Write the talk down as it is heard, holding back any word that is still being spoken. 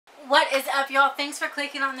What is up, y'all? Thanks for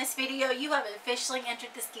clicking on this video. You have officially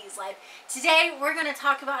entered the Skis Life. Today, we're going to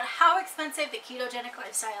talk about how expensive the ketogenic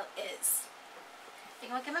lifestyle is.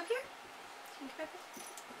 You want to come up here? Can you come up here?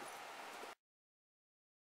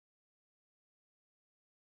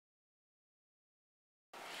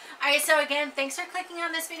 Alright, so again, thanks for clicking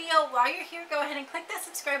on this video. While you're here, go ahead and click that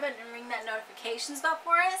subscribe button and ring that notifications bell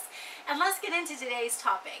for us. And let's get into today's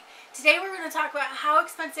topic. Today we're going to talk about how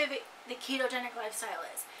expensive the ketogenic lifestyle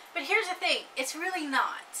is. But here's the thing, it's really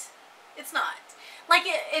not. It's not.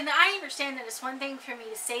 And I understand that it's one thing for me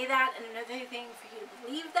to say that and another thing for you to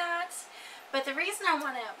believe that. But the reason I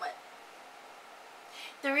want to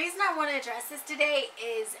address this today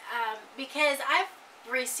is because I've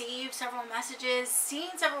received several messages, seen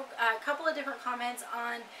a couple of different comments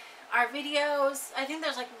on our videos. I think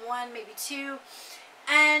there's like one, maybe two.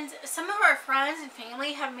 And some of our friends and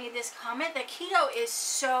family have made this comment that keto is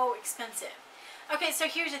so expensive. Okay, so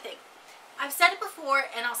here's the thing. I've said it before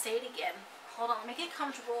and I'll say it again. Hold on, let me get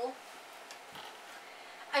comfortable.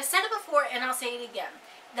 I've said it before and I'll say it again.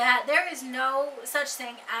 That there is no such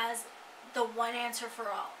thing as the one answer for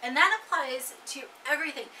all. And that applies to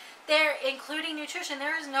everything. Including nutrition.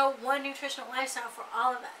 There is no one nutritional lifestyle for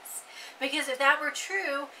all of us. Because if that were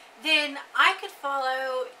true, then I could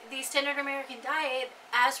follow the standard American diet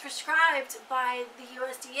as prescribed by the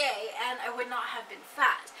USDA and I would not have been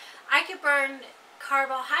fat. I could burn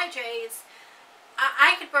carbohydrates,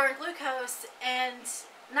 I could burn glucose and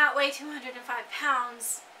not weigh 205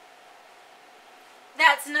 pounds.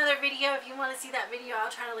 That's another video. If you want to see that video,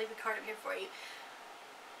 I'll try to leave a card up here for you.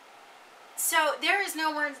 So there is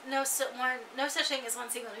no such thing as one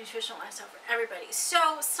single nutritional lifestyle for everybody.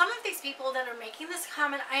 So some of these people that are making this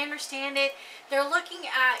comment, I understand it. They're looking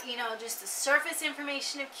at, just the surface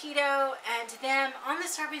information of keto, and to them, on the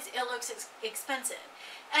surface, it looks expensive.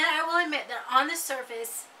 And I will admit that on the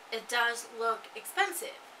surface, it does look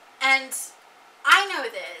expensive. And I know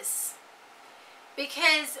this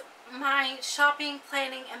because my shopping,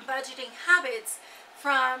 planning, and budgeting habits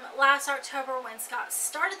from last October when Scott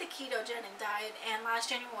started the ketogenic diet and last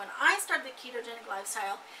January when I started the ketogenic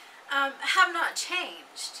lifestyle have not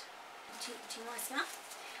changed. Do you want to smell?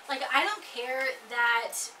 I don't care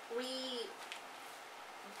that we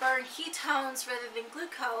burn ketones rather than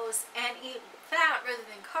glucose and eat fat rather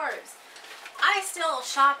than carbs. I still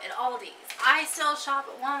shop at Aldi's. I still shop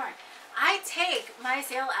at Walmart. I take my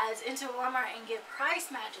sale ads into Walmart and get price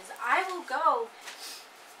matches. I will go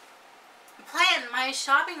plan my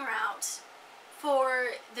shopping route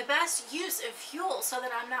for the best use of fuel so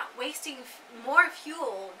that I'm not wasting more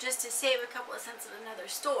fuel just to save a couple of cents at another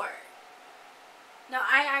store. No,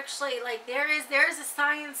 I actually, there is a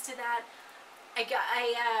science to that. I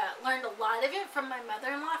learned a lot of it from my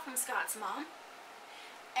mother-in-law, from Scott's mom.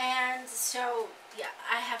 And so, yeah,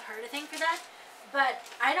 I have heard a thing for that. But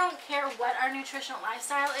I don't care what our nutritional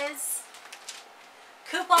lifestyle is.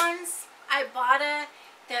 Coupons, Ibotta,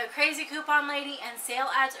 the crazy coupon lady, and sale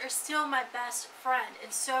ads are still my best friend,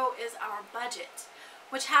 and so is our budget,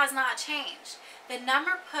 which has not changed. The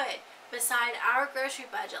number put beside our grocery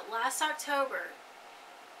budget last October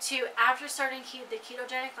to after starting the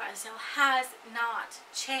ketogenic lifestyle has not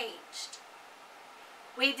changed.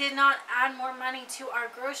 We did not add more money to our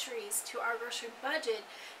groceries, to our grocery budget,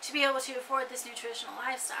 to be able to afford this nutritional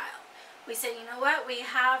lifestyle. We said, you know what, we're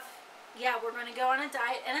going to go on a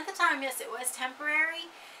diet. And at the time, yes, it was temporary.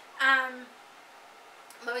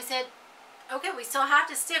 But we said, okay, we still have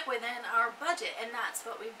to stick within our budget. And that's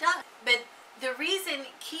what we've done. But the reason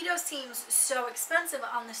keto seems so expensive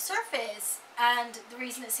on the surface, and the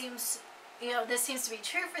reason it seems, this seems to be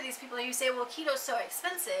true for these people who say, well, keto's so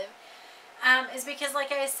expensive, is because,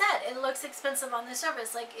 like I said, it looks expensive on the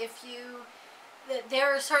surface.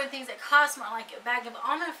 There are certain things that cost more. Like a bag of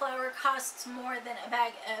almond flour costs more than a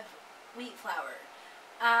bag of wheat flour,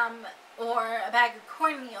 or a bag of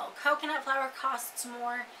cornmeal. Coconut flour costs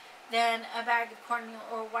more than a bag of cornmeal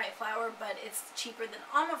or white flour, but it's cheaper than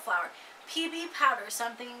almond flour. PB powder,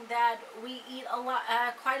 something that we eat a lot,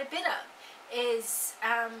 quite a bit of, is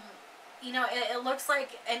it looks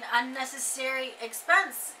like an unnecessary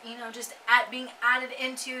expense, just being added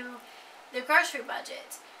into the grocery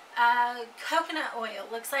budget. Coconut oil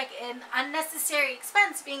looks like an unnecessary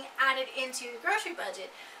expense being added into the grocery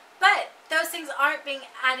budget. But those things aren't being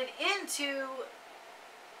added into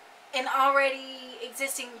an already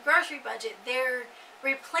existing grocery budget. They're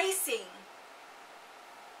replacing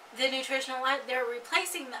the they're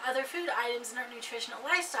replacing the other food items in our nutritional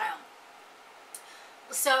lifestyle.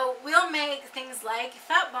 So we'll make things like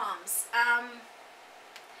fat bombs,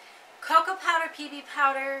 cocoa powder, PB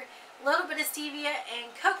powder, a little bit of stevia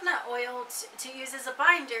and coconut oil to use as a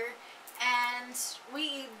binder, and we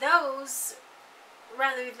eat those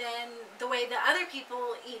rather than the way that other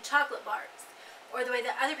people eat chocolate bars, or the way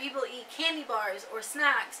that other people eat candy bars or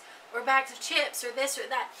snacks or bags of chips or this or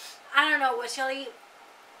that. I don't know what y'all eat.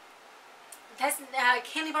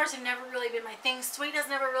 Candy bars have never really been my thing. Sweet has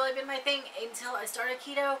never really been my thing until I started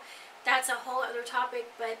keto. That's a whole other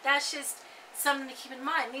topic, but that's just something to keep in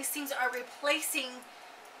mind. These things are replacing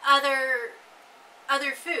other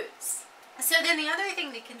foods. So then the other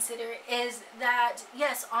thing to consider is that,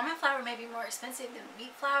 yes, almond flour may be more expensive than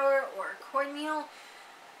wheat flour or cornmeal,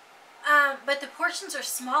 but the portions are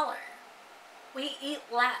smaller. We eat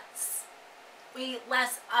less. We eat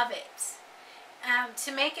less of it.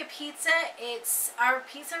 To make a pizza, our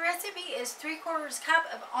pizza recipe is 3/4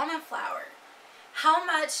 cup of almond flour. How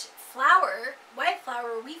much flour, white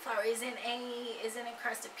flour or wheat flour, is in a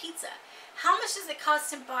crust of pizza? How much does it cost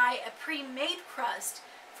to buy a pre-made crust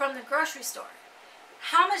from the grocery store?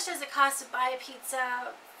 How much does it cost to buy a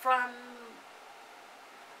pizza from,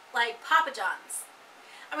 like, Papa John's?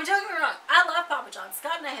 I mean, don't get me wrong, I love Papa John's.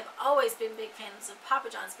 Scott and I have always been big fans of Papa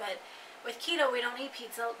John's, but with keto we don't eat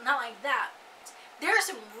pizza, not like that. There are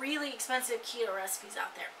some really expensive keto recipes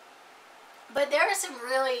out there. But there are some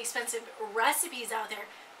really expensive recipes out there,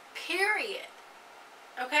 period.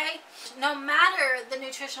 Okay? No matter the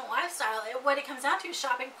nutritional lifestyle, what it comes down to is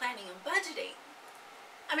shopping, planning, and budgeting.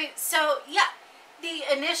 I mean, so yeah, the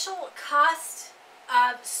initial cost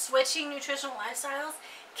of switching nutritional lifestyles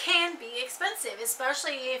can be expensive,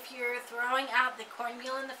 especially if you're throwing out the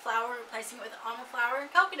cornmeal and the flour, replacing it with almond flour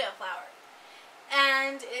and coconut flour.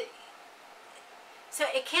 And so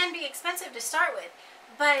it can be expensive to start with,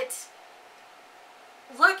 but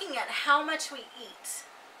looking at how much we eat,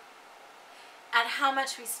 at how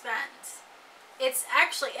much we spend, it's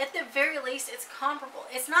actually, at the very least, it's comparable.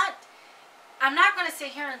 It's not, I'm not going to sit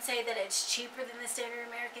here and say that it's cheaper than the standard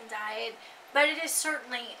American diet, but it is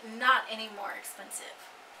certainly not any more expensive.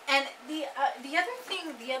 And the other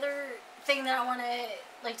thing that I want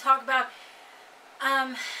to talk about,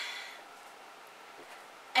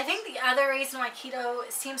 I think the other reason why keto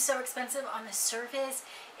seems so expensive on the surface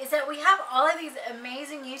is that we have all of these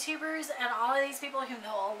amazing YouTubers and all of these people who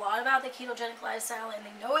know a lot about the ketogenic lifestyle, and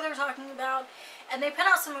they know what they're talking about, and they put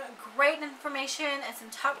out some great information and some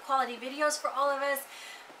top quality videos for all of us,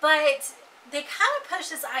 but they kind of push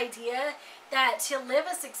this idea that to live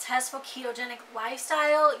a successful ketogenic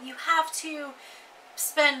lifestyle, you have to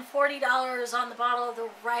spend $40 on the bottle of the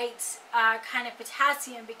right kind of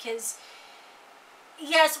potassium, because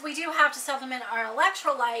yes, we do have to supplement our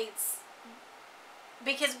electrolytes,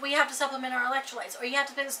 because we have to supplement our electrolytes, or you have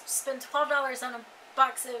to spend $12 on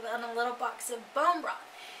a little box of bone broth,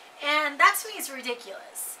 and that to me is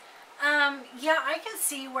ridiculous. Yeah, I can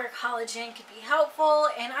see where collagen could be helpful,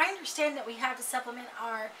 and I understand that we have to supplement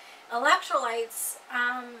our electrolytes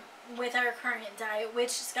with our current diet, which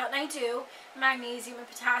Scott and I do, magnesium and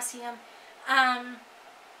potassium,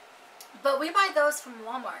 but we buy those from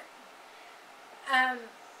Walmart.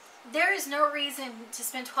 There is no reason to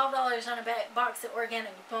spend $12 on a box of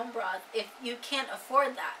organic bone broth if you can't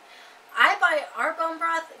afford that. I buy our bone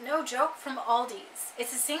broth, no joke, from Aldi's.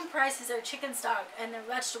 It's the same price as our chicken stock and their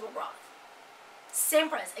vegetable broth. Same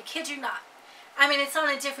price, I kid you not. I mean, it's on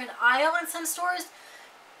a different aisle in some stores,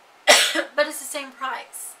 but it's the same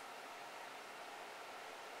price.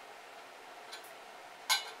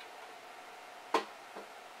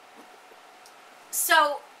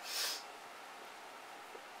 So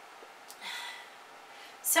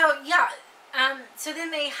yeah, so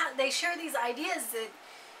then they share these ideas that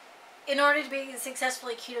in order to be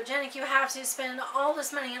successfully ketogenic, you have to spend all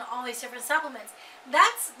this money on all these different supplements.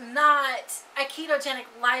 That's not a ketogenic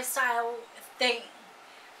lifestyle thing.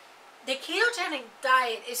 The ketogenic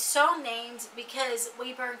diet is so named because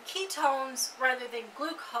we burn ketones rather than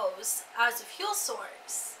glucose as a fuel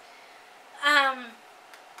source.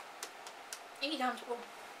 Be comfortable.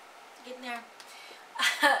 Get in there.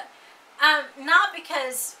 Not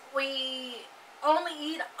because we only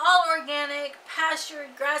eat all organic,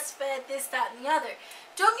 pastured, grass-fed, this, that, and the other.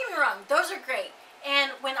 Don't get me wrong, those are great.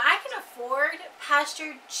 And when I can afford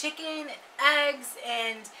pastured chicken and eggs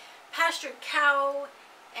and pastured cow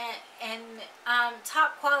and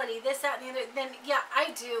top quality, this, that, and the other, then yeah,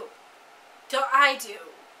 I do. I do.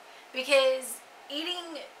 Because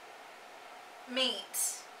eating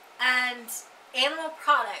meat and animal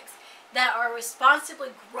products that are responsibly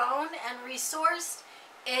grown and resourced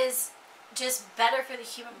is just better for the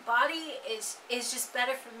human body, is just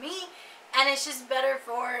better for me, and it's just better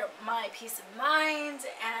for my peace of mind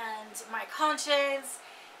and my conscience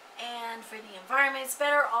and for the environment. It's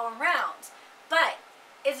better all around. But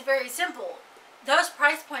it's very simple. Those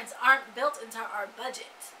price points aren't built into our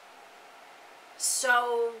budget.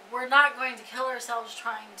 So we're not going to kill ourselves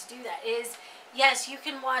trying to do that. Yes, you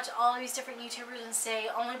can watch all these different YouTubers and say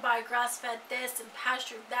only buy grass-fed this and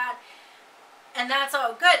pastured that, and that's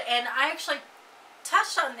all good. And I actually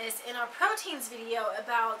touched on this in our proteins video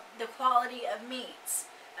about the quality of meats,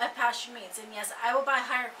 of pastured meats. And yes, I will buy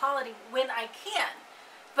higher quality when I can,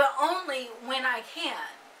 but only when I can.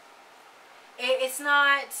 It's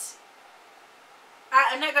not,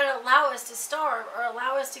 I'm not going to allow us to starve or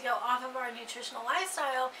allow us to go off of our nutritional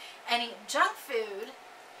lifestyle and eat junk food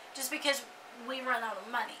just because we run out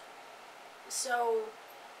of money. So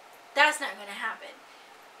that's not going to happen.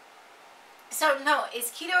 So no,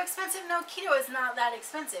 is keto expensive? No, keto is not that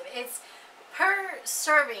expensive. It's per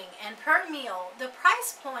serving and per meal. The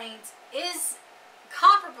price point is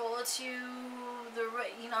comparable to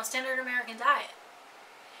the standard American diet.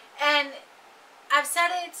 And I've said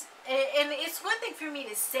it, and it's one thing for me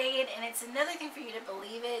to say it, and it's another thing for you to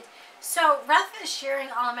believe it. So rather than sharing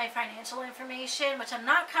all of my financial information, which I'm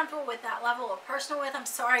not comfortable with that level of personal with, I'm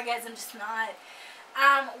sorry guys, I'm just not.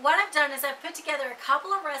 What I've done is I've put together a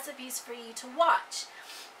couple of recipes for you to watch.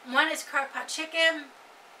 One is crock-pot chicken,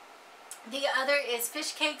 the other is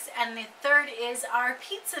fish cakes, and the third is our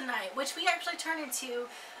pizza night, which we actually turn into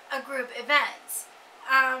a group event.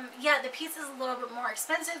 Yeah, the pizza is a little bit more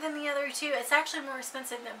expensive than the other two. It's actually more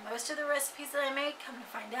expensive than most of the recipes that I make, come to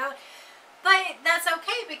find out. But that's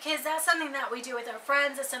okay, because that's something that we do with our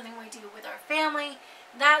friends. That's something we do with our family.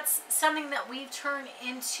 That's something that we've turned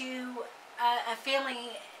into a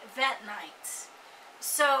family event night.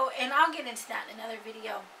 So, and I'll get into that in another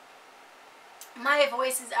video. My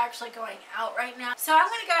voice is actually going out right now. So I'm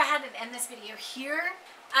going to go ahead and end this video here.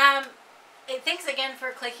 Thanks again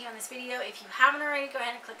for clicking on this video. If you haven't already, go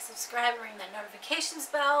ahead and click subscribe and ring that notifications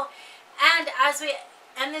bell. And as we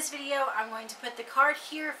end this video, I'm going to put the card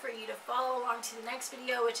here for you to follow along to the next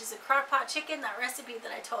video, which is a crock pot chicken, that recipe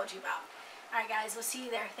that I told you about. Alright guys, we'll see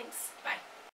you there. Thanks. Bye.